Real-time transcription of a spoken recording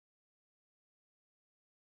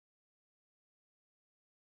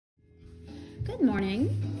Good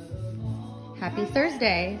morning. Happy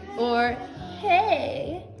Thursday, or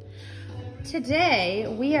hey. Today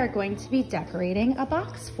we are going to be decorating a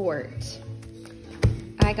box fort.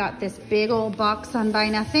 I got this big old box on Buy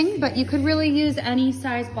Nothing, but you could really use any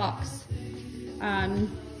size box.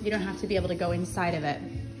 You don't have to be able to go inside of it.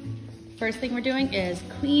 First thing we're doing is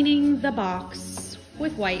cleaning the box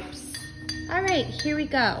with wipes. All right, here we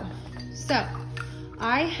go. So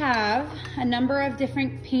I have a number of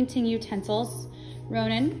different painting utensils.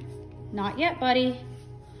 Ronan, not yet, buddy.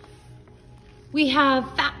 We have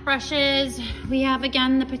fat brushes. We have,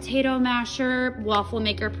 again, the potato masher, waffle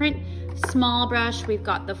maker print, small brush. We've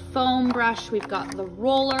got the foam brush. We've got the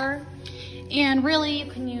roller. And really, you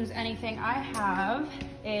can use anything. I have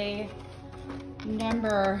a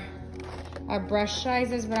number of brush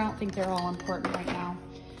sizes, but I don't think they're all important right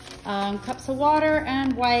now. Cups of water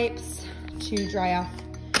and wipes to dry off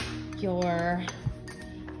your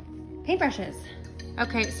paintbrushes.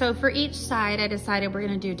 Okay, so for each side, I decided we're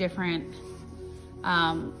gonna do different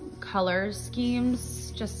color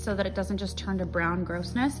schemes just so that it doesn't just turn to brown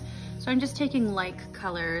grossness. So I'm just taking like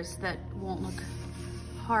colors that won't look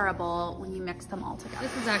horrible when you mix them all together.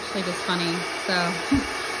 This is actually just funny. So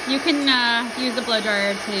you can use a blow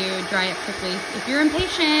dryer to dry it quickly if you're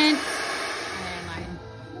impatient.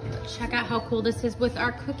 Check out how cool this is with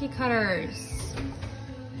our cookie cutters.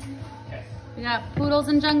 We got poodles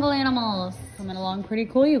and jungle animals. Coming along pretty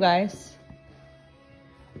cool, you guys.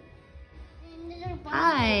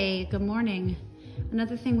 Hi, good morning.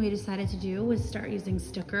 Another thing we decided to do was start using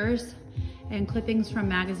stickers and clippings from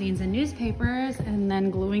magazines and newspapers and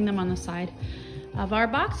then gluing them on the side of our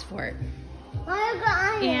box fort.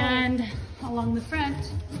 And along the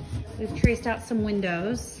front, we've traced out some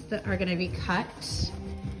windows that are gonna be cut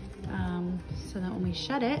so that when we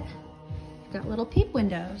shut it, we've got little peep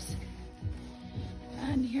windows.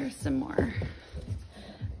 And here's some more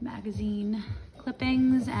magazine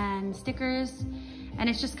clippings and stickers. And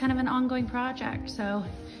it's just kind of an ongoing project. So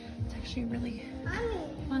it's actually a really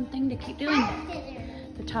fun thing to keep doing.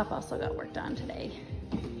 The top also got worked on today.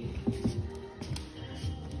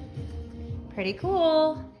 Pretty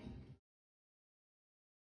cool.